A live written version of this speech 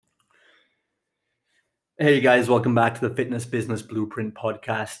Hey guys, welcome back to the Fitness Business Blueprint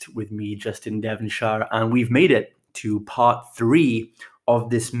podcast with me, Justin Devonshire. And we've made it to part 3 of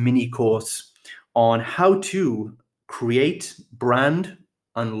this mini course on how to create, brand,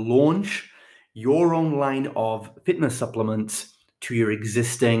 and launch your own line of fitness supplements to your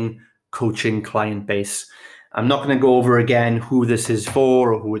existing coaching client base. I'm not going to go over again who this is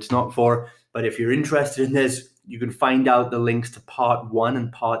for or who it's not for, but if you're interested in this, you can find out the links to part 1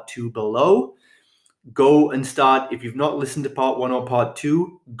 and part 2 below. Go and start. If you've not listened to part 1 or part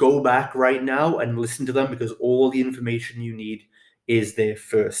 2, go back right now and listen to them because all the information you need is there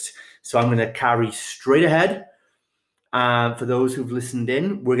first. So I'm going to carry straight ahead. For those who've listened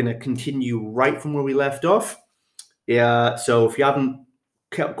in, we're going to continue right from where we left off. So if you haven't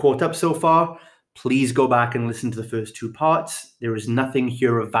caught up so far, please go back and listen to the first 2 parts. There is nothing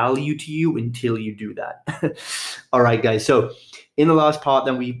here of value to you until you do that. All right, guys. So in the last part,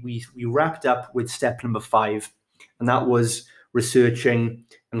 then we wrapped up with step number 5, and that was researching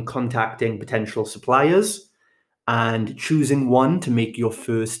and contacting potential suppliers and choosing one to make your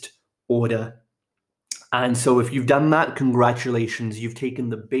first order. And so if you've done that, congratulations, you've taken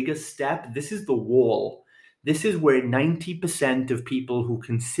the biggest step. This is the wall. This is where 90% of people who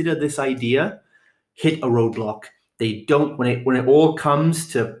consider this idea hit a roadblock. They don't, when it all comes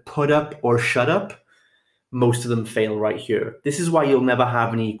to put up or shut up, most of them fail right here. This is why you'll never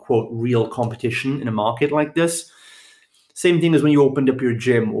have any, quote, real competition in a market like this. Same thing as when you opened up your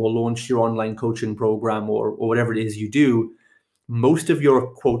gym or launched your online coaching program or whatever it is you do. Most of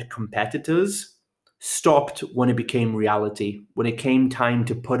your, quote, competitors stopped when it became reality. When it came time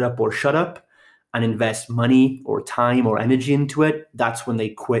to put up or shut up and invest money or time or energy into it, that's when they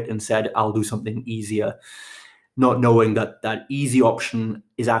quit and said, I'll do something easier, not knowing that that easy option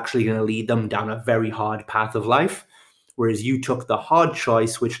is actually going to lead them down a very hard path of life, whereas you took the hard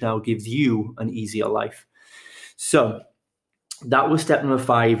choice, which now gives you an easier life. So that was step number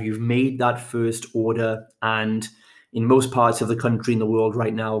 5. You've made that first order, and in most parts of the country, in the world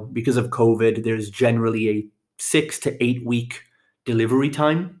right now, because of COVID, there's generally a 6 to 8 week delivery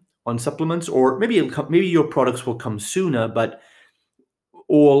time on supplements, or maybe your products will come sooner, but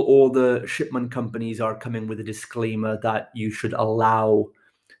all the shipment companies are coming with a disclaimer that you should allow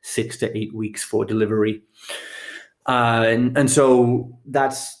 6 to 8 weeks for delivery. And so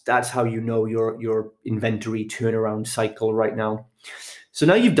that's how you know your inventory turnaround cycle right now. So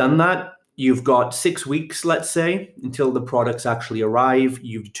now you've done that. You've got 6 weeks, let's say, until the products actually arrive.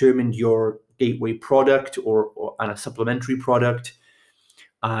 You've determined your gateway product or a supplementary product.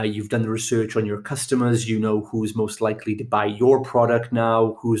 You've done the research on your customers. You know who's most likely to buy your product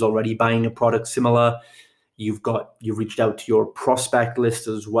now, who's already buying a product similar. You've reached out to your prospect list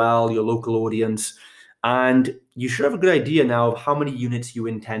as well, your local audience, and you should have a good idea now of how many units you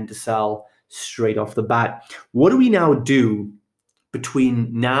intend to sell straight off the bat. What do we now do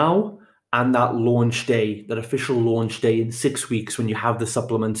between now and that launch day, that official launch day in 6 weeks, when you have the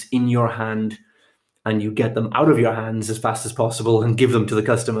supplements in your hand and you get them out of your hands as fast as possible and give them to the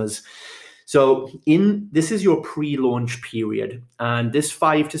customers? So this is your pre-launch period. And this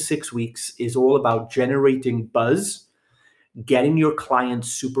 5 to 6 weeks is all about generating buzz, getting your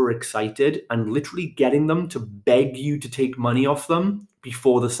clients super excited, and literally getting them to beg you to take money off them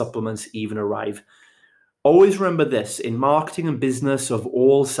before the supplements even arrive. Always remember this: in marketing and business of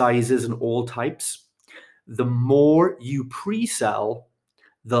all sizes and all types, the more you pre-sell,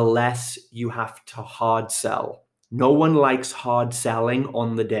 the less you have to hard sell. No one likes hard selling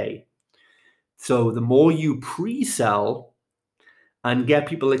on the day. So the more you pre-sell and get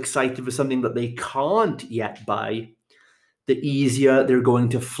people excited for something that they can't yet buy, the easier they're going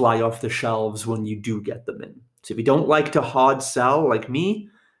to fly off the shelves when you do get them in. So if you don't like to hard sell like me,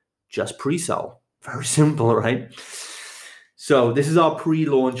 just pre-sell. Very simple, right? So this is our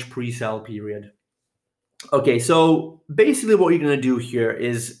pre-launch, pre-sell period. Okay, so basically what you're going to do here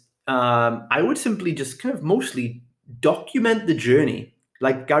is I would simply just kind of mostly document the journey.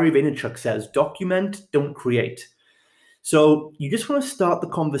 Like Gary Vaynerchuk says, document, don't create. So you just want to start the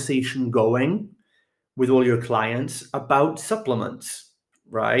conversation going with all your clients about supplements,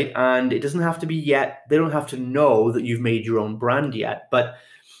 right? And it doesn't have to be yet, they don't have to know that you've made your own brand yet. But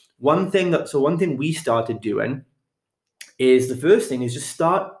one thing we started doing is, the first thing is just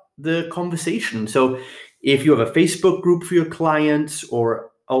start the conversation. So if you have a Facebook group for your clients,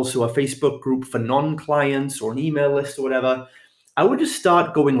 or also a Facebook group for non-clients, or an email list or whatever, I would just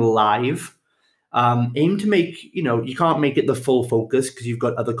start going live. Aim to make, you can't make it the full focus because you've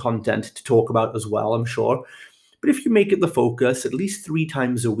got other content to talk about as well, I'm sure. But if you make it the focus at least 3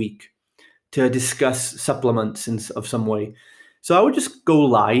 times a week to discuss supplements of some way. So I would just go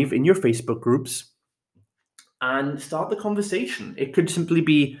live in your Facebook groups and start the conversation. It could simply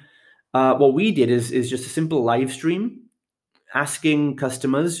be what we did is just a simple live stream asking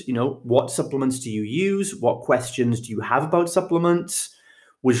customers, what supplements do you use? What questions do you have about supplements?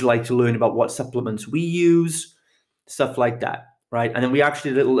 Would you like to learn about what supplements we use? Stuff like that, right? And then we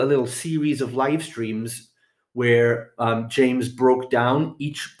actually did a little series of live streams where James broke down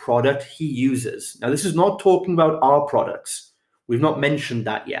each product he uses. Now, this is not talking about our products. We've not mentioned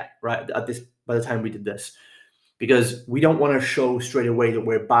that yet, right? By the time we did this, because we don't want to show straight away that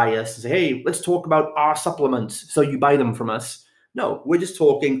we're biased and say, hey, let's talk about our supplements so you buy them from us. No, we're just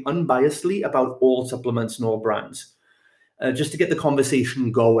talking unbiasedly about all supplements and all brands, just to get the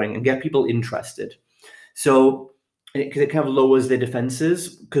conversation going and get people interested. So it kind of lowers their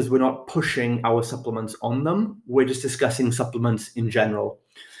defenses because we're not pushing our supplements on them. We're just discussing supplements in general.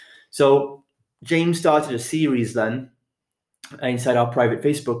 So James started a series then inside our private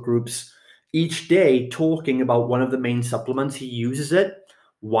Facebook groups each day talking about one of the main supplements. He uses it,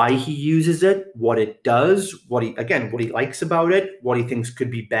 why he uses it, what it does, what he likes about it, what he thinks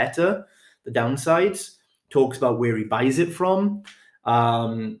could be better, the downsides, talks about where he buys it from,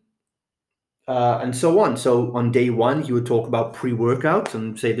 and so on. So on day one, he would talk about pre-workout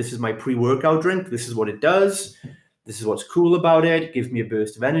and say, this is my pre-workout drink. This is what it does. This is what's cool about it. It gives me a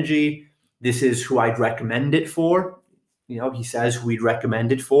burst of energy. This is who I'd recommend it for. He says who he'd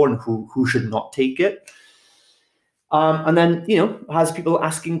recommend it for and who should not take it. And then, has people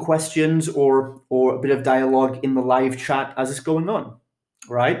asking questions or a bit of dialogue in the live chat as it's going on,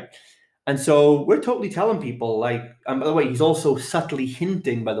 right? And so we're totally telling people, like, and by the way, he's also subtly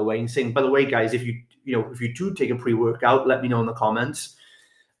hinting, by the way, and saying, by the way, guys, if you do take a pre-workout, let me know in the comments.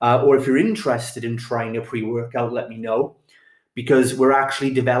 Or if you're interested in trying a pre-workout, let me know, because we're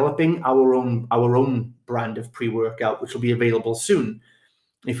actually developing our own brand of pre-workout, which will be available soon.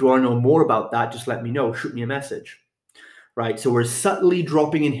 If you want to know more about that, just let me know. Shoot me a message. Right. So we're subtly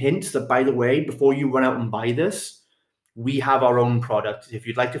dropping in hints that, by the way, before you run out and buy this, we have our own product. If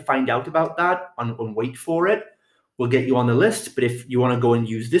you'd like to find out about that and wait for it, we'll get you on the list. But if you want to go and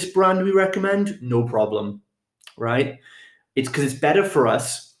use this brand we recommend, no problem. Right. It's because it's better for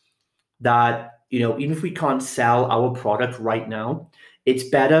us that, even if we can't sell our product right now, it's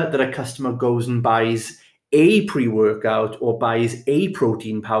better that a customer goes and buys a pre-workout or buys a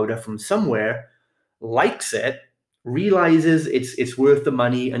protein powder from somewhere, likes it, realizes it's worth the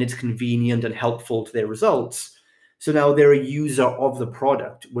money and it's convenient and helpful to their results. So now they're a user of the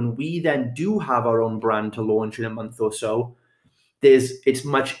product. When we then do have our own brand to launch in a month or so, it's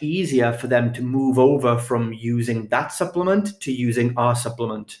much easier for them to move over from using that supplement to using our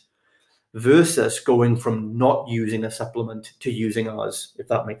supplement versus going from not using a supplement to using ours, if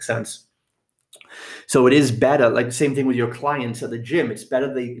that makes sense. So it is better, like the same thing with your clients at the gym. It's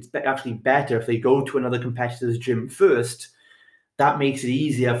actually better if they go to another competitor's gym first. That makes it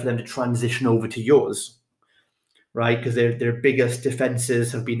easier for them to transition over to yours, right? Because their biggest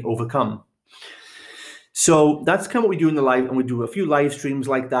defenses have been overcome. So that's kind of what we do in the live, and we do a few live streams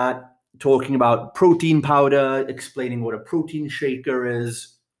like that, talking about protein powder, explaining what a protein shaker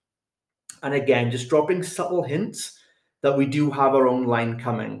is. And again, just dropping subtle hints that we do have our own line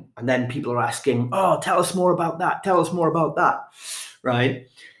coming. And then people are asking, oh, tell us more about that. Tell us more about that, right?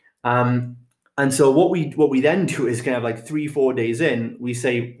 And so what we then do is kind of like 3-4 days in, we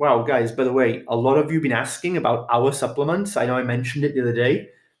say, wow, guys, by the way, a lot of you have been asking about our supplements. I know I mentioned it the other day,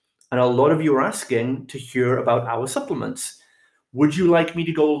 and a lot of you are asking to hear about our supplements. Would you like me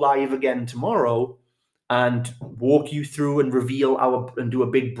to go live again tomorrow and walk you through and and do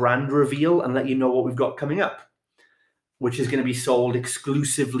a big brand reveal and let you know what we've got coming up, which is going to be sold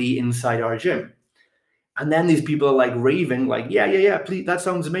exclusively inside our gym? And then these people are like raving, like, yeah, please, that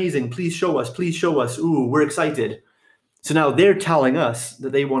sounds amazing. Please show us. Ooh, we're excited. So now they're telling us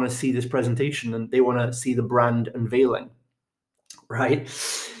that they want to see this presentation and they want to see the brand unveiling, right?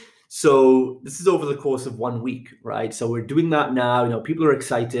 So this is over the course of 1 week, right? So we're doing that now. People are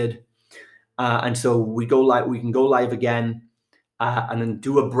excited. And so we can go live again and then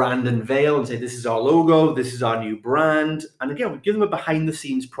do a brand unveil and say, this is our logo, this is our new brand. And again, we give them a behind the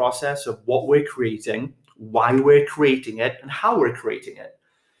scenes process of what we're creating, why we're creating it, and how we're creating it.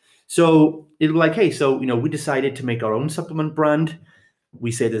 So it'll be like, hey, so, we decided to make our own supplement brand.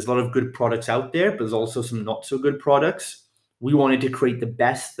 We say there's a lot of good products out there, but there's also some not so good products. We wanted to create the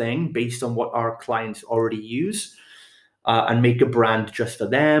best thing based on what our clients already use. And make a brand just for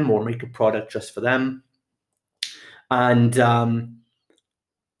them or make a product just for them. And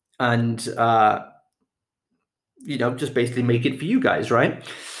just basically make it for you guys, right?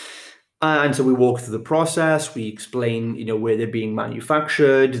 And so we walk through the process. We explain, where they're being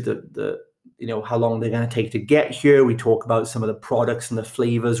manufactured, the how long they're going to take to get here. We talk about some of the products and the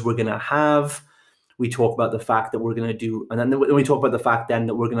flavors we're going to have. We talk about the fact that we're going to do, and then we talk about the fact then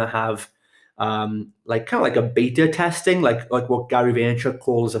that we're going to have like kind of like a beta testing, like what Gary Vaynerchuk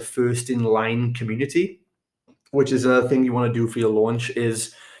calls a first in line community, which is another thing you want to do for your launch,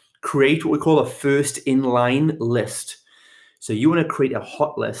 is create what we call a first in line list. So you want to create a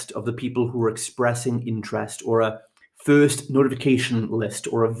hot list of the people who are expressing interest, or a first notification list,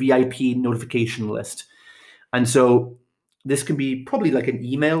 or a VIP notification list. And so this can be probably like an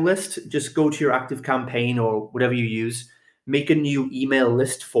email list. Just go to your ActiveCampaign or whatever you use, make a new email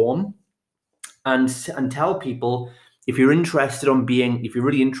list form, and tell people if you're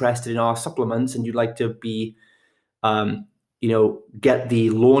really interested in our supplements and you'd like to be, get the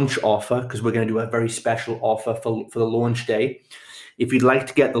launch offer, because we're going to do a very special offer for the launch day. If you'd like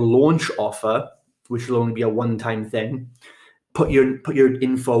to get the launch offer, which will only be a one-time thing, put your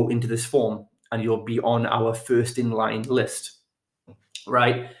info into this form and you'll be on our first in line list,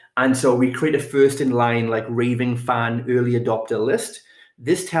 right? And so we create a first in line, like raving fan early adopter list.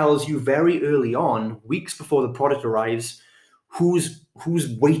 This tells you very early on, weeks before the product arrives, who's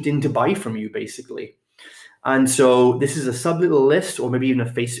waiting to buy from you, basically. And so this is a sub little list, or maybe even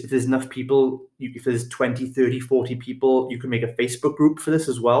if there's enough people, if there's 20, 30, 40 people, you can make a Facebook group for this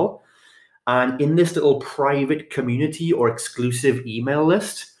as well. And in this little private community or exclusive email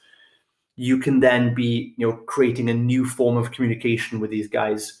list, you can then be, creating a new form of communication with these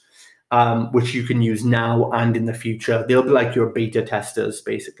guys, which you can use now and in the future. They'll be like your beta testers,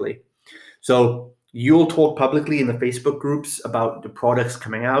 basically. So you'll talk publicly in the Facebook groups about the products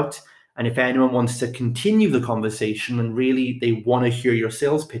coming out. And if anyone wants to continue the conversation and really they want to hear your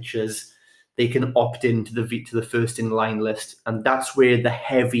sales pitches, they can opt into the first in line list. And that's where the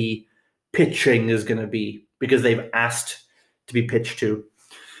heavy pitching is going to be, because they've asked to be pitched to.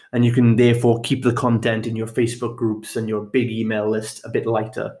 And you can therefore keep the content in your Facebook groups and your big email list a bit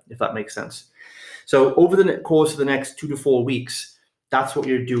lighter, if that makes sense. So over the course of the next 2 to 4 weeks, that's what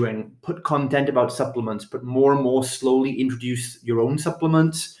you're doing. Put content about supplements, but more and more slowly introduce your own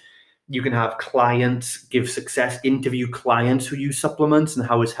supplements. You can have clients interview clients who use supplements and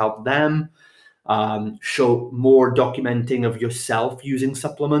how it's helped them. Show more documenting of yourself using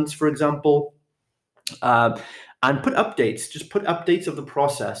supplements, for example. And put updates, just put updates of the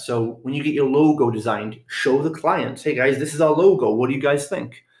process. So when you get your logo designed, show the clients, hey guys, this is our logo. What do you guys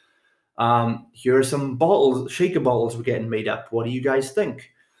think? Here are some shaker bottles we're getting made up. What do you guys think?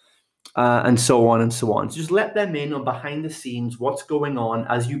 And so on and so on. So just let them in on behind the scenes, what's going on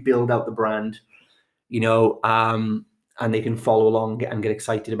as you build out the brand, and they can follow along and get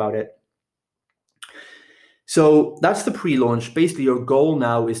excited about it. So that's the pre-launch. Basically, your goal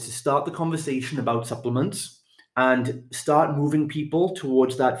now is to start the conversation about supplements and start moving people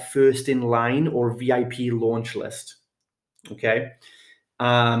towards that first in line or VIP launch list. Okay.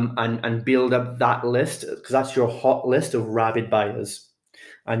 And build up that list, because that's your hot list of rabid buyers.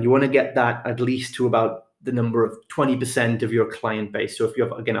 And you want to get that at least to about the number of 20% of your client base. So if you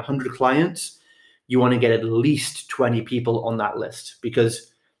have, again, 100 clients, you want to get at least 20 people on that list,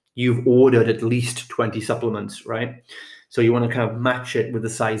 because you've ordered at least 20 supplements, right? So you want to kind of match it with the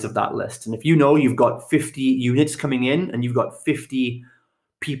size of that list. And if you've got 50 units coming in and you've got 50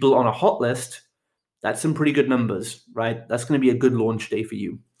 people on a hot list, that's some pretty good numbers, right? That's going to be a good launch day for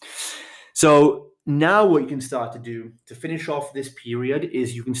you. So now what you can start to do to finish off this period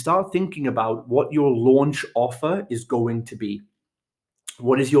is you can start thinking about what your launch offer is going to be.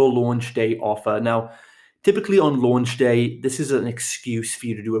 What is your launch day offer? Now, typically on launch day, this is an excuse for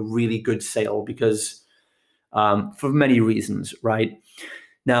you to do a really good sale, because for many reasons, right?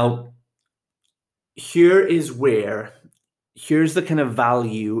 Now, here's the kind of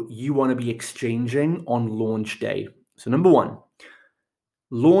value you want to be exchanging on launch day. So number one,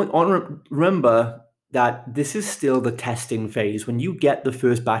 remember that this is still the testing phase. When you get the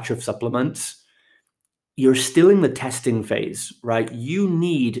first batch of supplements, you're still in the testing phase, right? You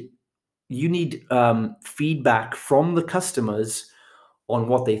need feedback from the customers on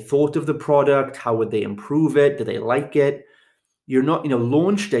what they thought of the product, how would they improve it, do they like it? You're not,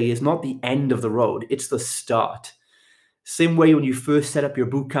 launch day is not the end of the road, it's the start. Same way when you first set up your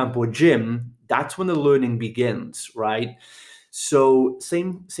bootcamp or gym, that's when the learning begins, right? So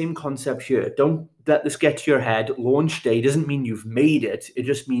same concept here. Don't let this get to your head. Launch day doesn't mean you've made it. It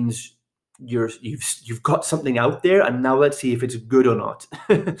just means you've got something out there, and now let's see if it's good or not.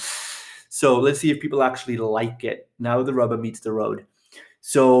 So let's see if people actually like it. Now the rubber meets the road.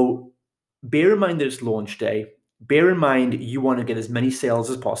 So bear in mind that it's launch day. Bear in mind you want to get as many sales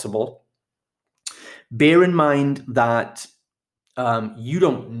as possible. Bear in mind that You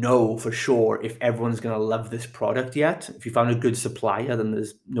don't know for sure if everyone's going to love this product yet. If you found a good supplier, then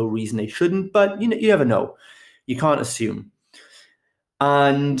there's no reason they shouldn't, but you never know. You can't assume.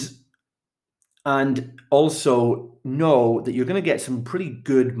 And also know that you're going to get some pretty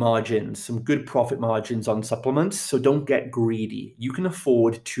good margins, some good profit margins on supplements. So don't get greedy. You can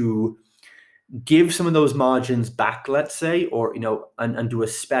afford to give some of those margins back, let's say, or and do a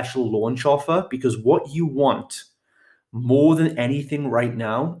special launch offer, because what you want more than anything right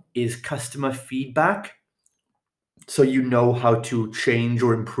now is customer feedback, so you know how to change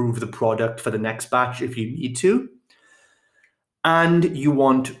or improve the product for the next batch if you need to. And you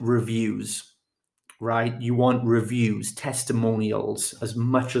want reviews, right? You want reviews, testimonials, as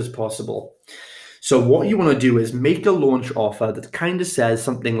much as possible. So what you want to do is make a launch offer that kind of says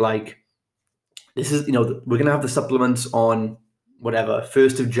something like, this is, we're going to have the supplements on whatever,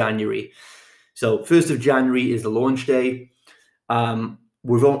 1st of January. So 1st of January is the launch day. Now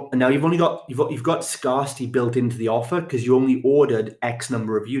you've got scarcity built into the offer because you only ordered X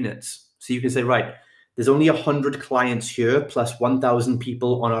number of units. So you can say, right, there's only 100 clients here plus 1,000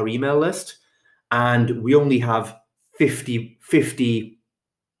 people on our email list, and we only have 50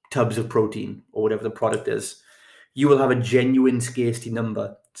 tubs of protein or whatever the product is. You will have a genuine scarcity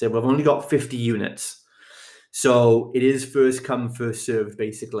number. So we've only got 50 units. So it is first come, first served,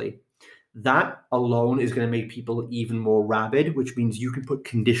 basically. That alone is going to make people even more rabid, which means you can put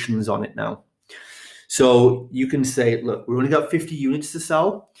conditions on it now. So you can say, look, we've only got 50 units to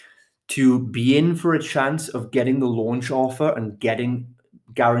sell. To be in for a chance of getting the launch offer and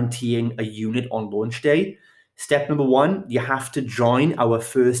guaranteeing a unit on launch day, step number 1, you have to join our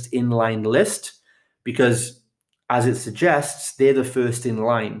first in-line list, because as it suggests, they're the first in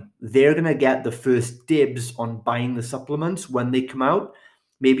line. They're going to get the first dibs on buying the supplements when they come out,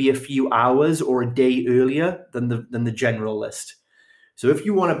 maybe a few hours or a day earlier than the general list. So if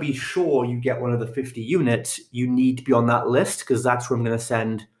you want to be sure you get one of the 50 units, you need to be on that list, because that's where I'm going to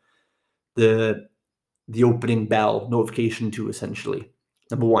send the opening bell notification to, essentially.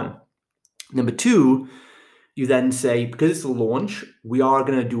 Number 1. Number 2, you then say, because it's a launch, we are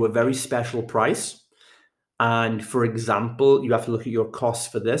going to do a very special price. And for example, you have to look at your costs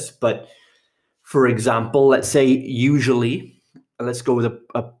for this. But for example, let's say usually, let's go with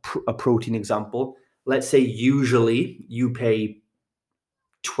a protein example. Let's say usually you pay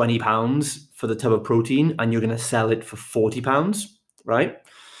 £20 for the tub of protein and you're going to sell it for £40, right?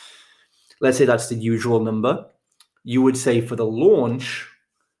 Let's say that's the usual number. You would say for the launch,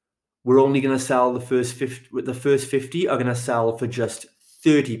 we're only going to sell the first 50 are going to sell for just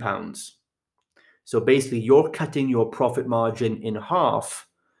 £30. So basically, you're cutting your profit margin in half,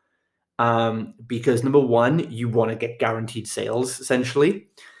 because number 1, you want to get guaranteed sales, essentially.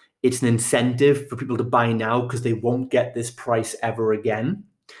 It's an incentive for people to buy now because they won't get this price ever again.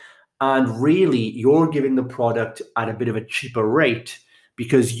 And really, you're giving the product at a bit of a cheaper rate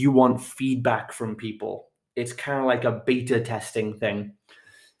because you want feedback from people. It's kind of like a beta testing thing.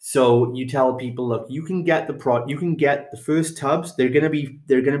 So you tell people, look, you can get the first tubs. They're going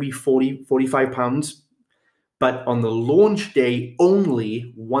to be 40, 45 pounds. But on the launch day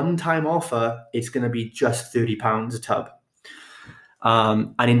only, one-time offer, it's going to be just £30 a tub.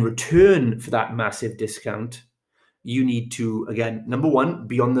 And in return for that massive discount, you need to, again, number 1,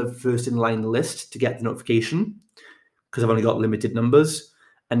 be on the first in line list to get the notification, because I've only got limited numbers.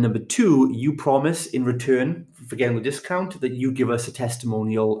 And number 2, you promise in return for getting the discount that you give us a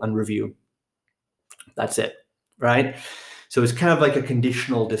testimonial and review. That's it, right? So it's kind of like a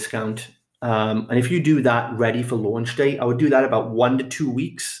conditional discount. And if you do that ready for launch day, I would do that about 1 to 2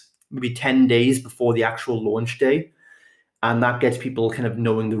 weeks, maybe 10 days before the actual launch day. And that gets people kind of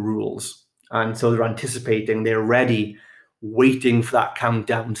knowing the rules. And so they're anticipating, they're ready, waiting for that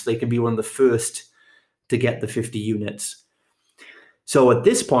countdown so they can be one of the first to get the 50 units. So at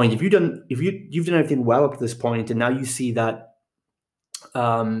this point, if you've done everything well up to this point, and now you see that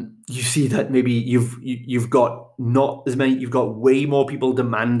maybe you've got not as many, you've got way more people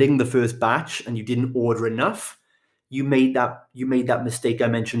demanding the first batch, and you didn't order enough. You made that mistake I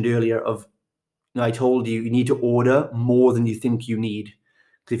mentioned earlier of, I told you need to order more than you think you need.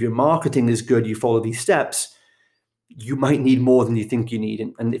 Because if your marketing is good, you follow these steps, you might need more than you think you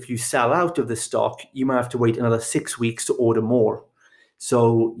need. And if you sell out of the stock, you might have to wait another 6 weeks to order more.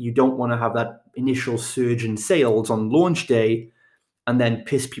 So you don't want to have that initial surge in sales on launch day and then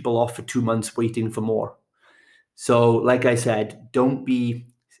piss people off for 2 months waiting for more. So like I said, don't be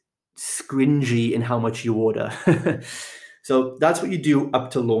scringy in how much you order. So that's what you do up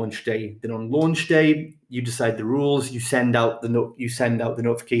to launch day. Then on launch day, you decide the rules. You send out the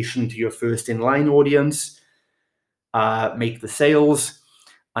notification to your first in line audience. make the sales,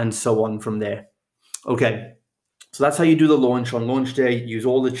 and so on from there. Okay, so that's how you do the launch on launch day. Use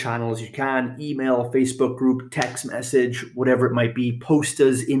all the channels you can: email, Facebook group, text message, whatever it might be,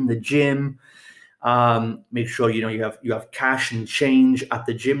 posters in the gym. Make sure you have cash and change at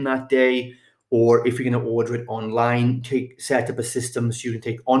the gym that day, or if you're going to order it online, set up a system so you can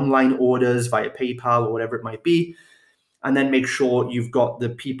take online orders via PayPal or whatever it might be, and then make sure you've got the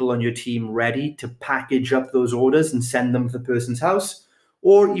people on your team ready to package up those orders and send them to the person's house.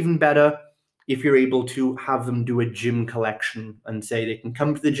 Or even better, if you're able to have them do a gym collection and say they can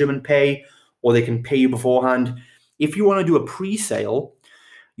come to the gym and pay, or they can pay you beforehand. If you want to do a pre-sale,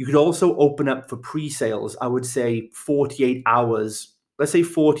 you could also open up for pre-sales, I would say 48 hours. Let's say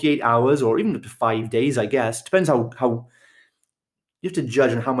 48 hours, or even up to 5 days, I guess. Depends how you have to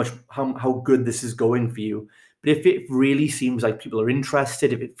judge on how good this is going for you. But if it really seems like people are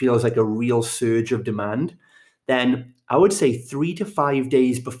interested, if it feels like a real surge of demand, then I would say 3 to 5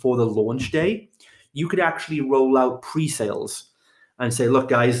 days before the launch day, you could actually roll out pre-sales and say, look,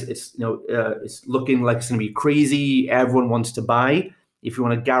 guys, it's looking like it's going to be crazy. Everyone wants to buy. If you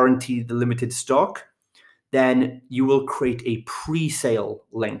want to guarantee the limited stock, then you will create a pre-sale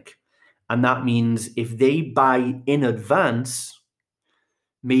link. And that means if they buy in advance,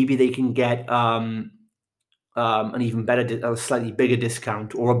 maybe they can get an even better, a slightly bigger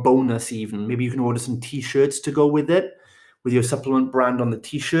discount, or a bonus even. Maybe you can order some t-shirts to go with it, with your supplement brand on the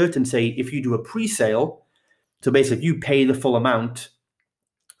t-shirt, and say, if you do a pre-sale, so basically if you pay the full amount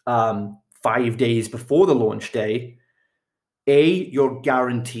 5 days before the launch day, you're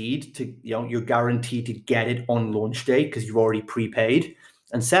guaranteed to get it on launch day because you've already prepaid.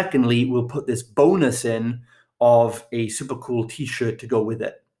 And secondly, we'll put this bonus in of a super cool t-shirt to go with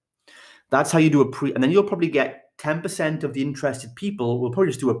it. That's how you do and then you'll probably get 10% of the interested people will probably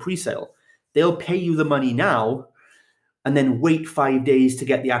just do a pre-sale. They'll pay you the money now and then wait 5 days to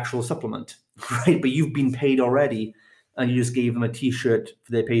get the actual supplement, right? But you've been paid already and you just gave them a t-shirt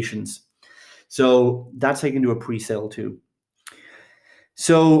for their patients. So that's how you can do a pre-sale too.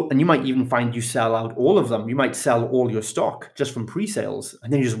 So, and you might even find you sell out all of them. You might sell all your stock just from pre-sales,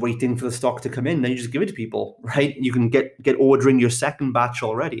 and then you're just waiting for the stock to come in. Then you just give it to people, right? You can get ordering your second batch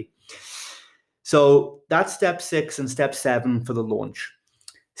already. So that's step 6 and step 7 for the launch.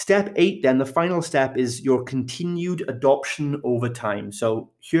 Step 8, then, the final step, is your continued adoption over time. So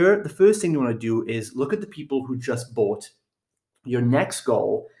here, the first thing you want to do is look at the people who just bought. Your next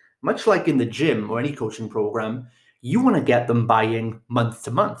goal, much like in the gym or any coaching program, you want to get them buying month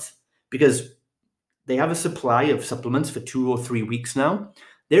to month, because they have a supply of supplements for 2 or 3 weeks now.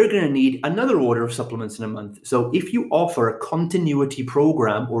 They're going to need another order of supplements in a month. So if you offer a continuity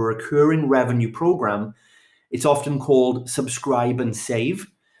program or a recurring revenue program, it's often called subscribe and save.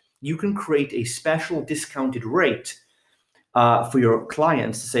 You can create a special discounted rate for your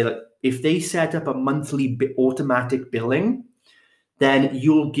clients to say that if they set up a monthly automatic billing, then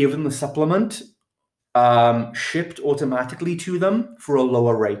you'll give them the supplement shipped automatically to them for a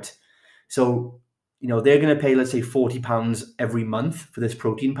lower rate. So, they're going to pay, let's say, £40 every month for this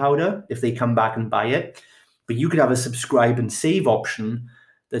protein powder if they come back and buy it. But you could have a subscribe and save option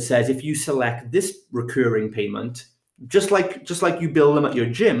that says, if you select this recurring payment, just like you bill them at your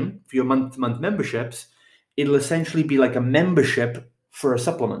gym for your month-to-month memberships, it'll essentially be like a membership for a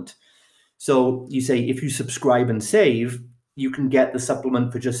supplement. So you say, if you subscribe and save, you can get the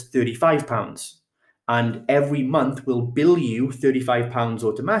supplement for just £35. And every month we'll bill you £35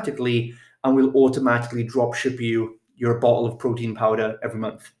 automatically, and we'll automatically drop ship you your bottle of protein powder every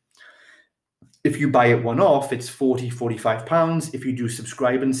month. If you buy it one-off, it's £45. If you do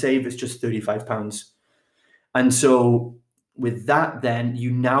subscribe and save, it's just £35. And so with that, then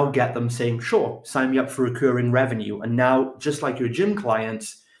you now get them saying, sure, sign me up for recurring revenue. And now, just like your gym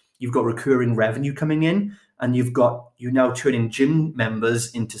clients, you've got recurring revenue coming in, and you're now turning gym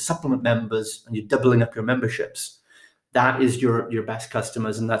members into supplement members, and you're doubling up your memberships. That is your best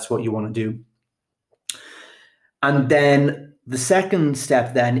customers, and that's what you want to do. And then the second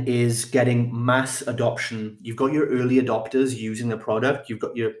step then is getting mass adoption. You've got your early adopters using the product. You've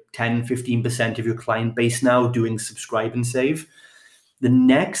got your 10, 15% of your client base now doing subscribe and save. The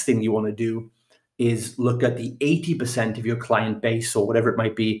next thing you want to do is look at the 80% of your client base, or whatever it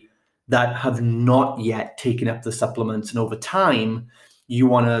might be, that have not yet taken up the supplements. And over time, you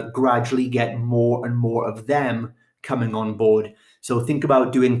want to gradually get more and more of them coming on board. So think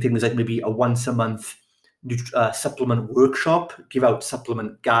about doing things like maybe a once a month supplement workshop, give out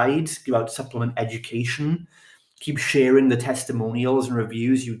supplement guides, give out supplement education, keep sharing the testimonials and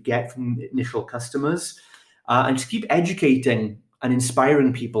reviews you get from initial customers, and just keep educating and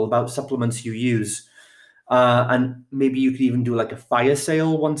inspiring people about supplements you use. And maybe you could even do like a fire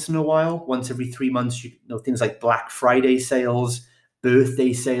sale once in a while, once every 3 months. You know, things like Black Friday sales,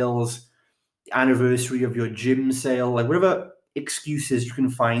 birthday sales, anniversary of your gym sale, like whatever excuses you can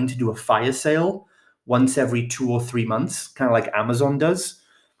find to do a fire sale once every 2 or 3 months, kind of like Amazon does.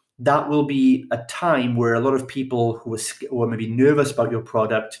 That will be a time where a lot of people who are maybe nervous about your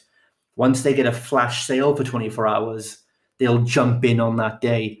product, once they get a flash sale for 24 hours, they'll jump in on that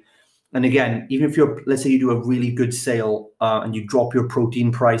day. And again, even if let's say you do a really good sale and you drop your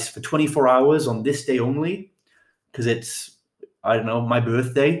protein price for 24 hours on this day only, because it's, I don't know, my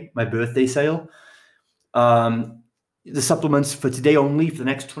birthday sale. The supplements for today only, for the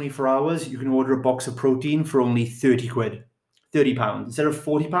next 24 hours, you can order a box of protein for only 30 quid, 30 pounds. Instead of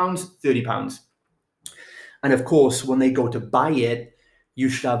 40 pounds, 30 pounds. And of course, when they go to buy it, you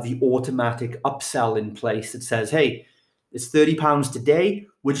should have the automatic upsell in place that says, hey, it's 30 pounds today.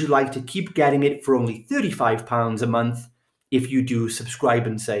 Would you like to keep getting it for only 35 pounds a month if you do subscribe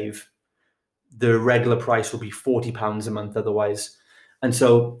and save? The regular price will be 40 pounds a month otherwise. And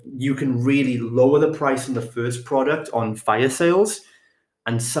so you can really lower the price on the first product on fire sales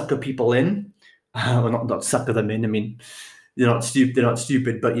and sucker people in. Well, not sucker them in. I mean, they're not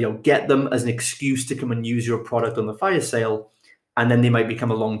stupid, but get them as an excuse to come and use your product on the fire sale, and then they might become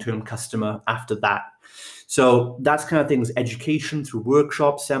a long-term customer after that. So that's kind of things: education through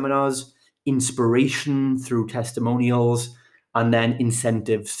workshops, seminars, inspiration through testimonials, and then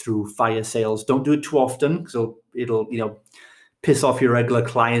incentives through fire sales. Don't do it too often, so it'll piss off your regular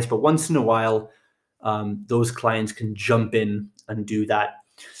clients, but once in a while, those clients can jump in and do that.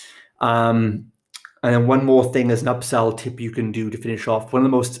 And then one more thing as an upsell tip you can do to finish off. One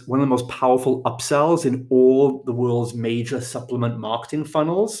of the most powerful upsells in all the world's major supplement marketing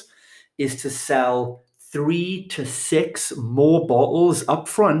funnels is to sell 3 to 6 more bottles up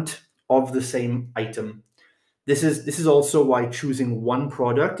front of the same item. This is also why choosing one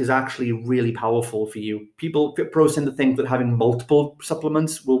product is actually really powerful for you. Pros tend to think that having multiple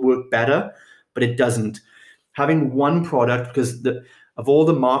supplements will work better, but it doesn't. Having one product, because of all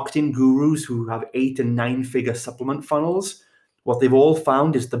the marketing gurus who have 8 and 9 figure supplement funnels, what they've all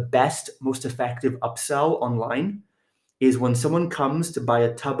found is the best, most effective upsell online is when someone comes to buy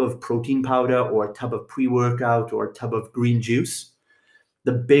a tub of protein powder or a tub of pre-workout or a tub of green juice.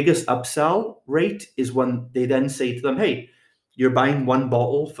 The biggest upsell rate is when they then say to them, hey, you're buying one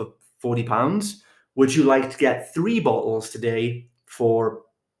bottle for 40 pounds. Would you like to get 3 bottles today for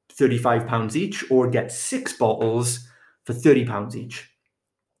 35 pounds each, or get 6 bottles for 30 pounds each?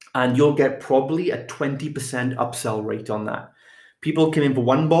 And you'll get probably a 20% upsell rate on that. People come in for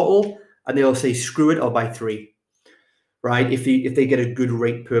 1 bottle and they'll say, screw it, I'll buy 3, right? If they get a good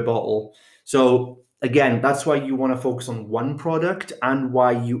rate per bottle. So again, that's why you want to focus on one product, and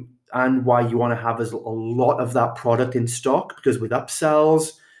why you want to have a lot of that product in stock, because with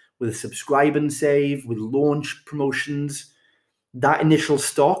upsells, with subscribe and save, with launch promotions, that initial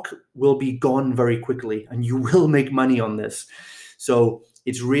stock will be gone very quickly and you will make money on this. So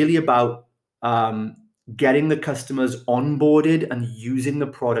it's really about getting the customers onboarded and using the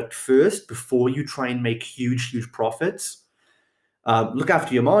product first before you try and make huge profits. Look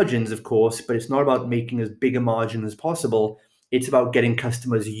after your margins, of course, but it's not about making as big a margin as possible. It's about getting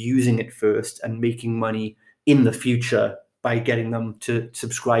customers using it first and making money in the future by getting them to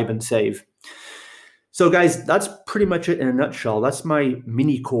subscribe and save. So guys, that's pretty much it in a nutshell. That's my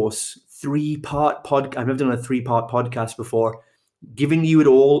mini course, 3-part podcast. I've never done a 3-part podcast before, giving you it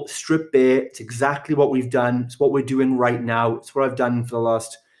all stripped bare. It's exactly what we've done. It's what we're doing right now. It's what I've done for the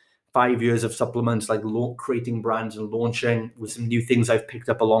last 5 years of supplements, like creating brands and launching, with some new things I've picked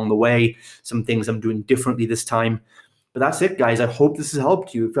up along the way, some things I'm doing differently this time. But that's it, guys. I hope this has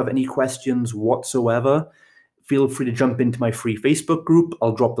helped you. If you have any questions whatsoever, feel free to jump into my free Facebook group.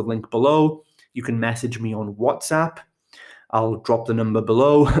 I'll drop the link below. You can message me on WhatsApp. I'll drop the number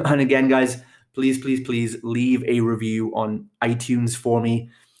below. And again, guys, please leave a review on iTunes for me.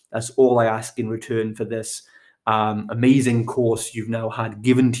 That's all I ask in return for this amazing course you've now had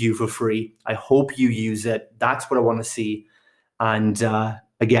given to you for free. I hope you use it. That's what I want to see. And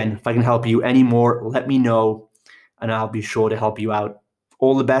again, if I can help you anymore, let me know and I'll be sure to help you out.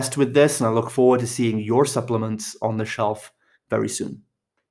 All the best with this, and I look forward to seeing your supplements on the shelf very soon.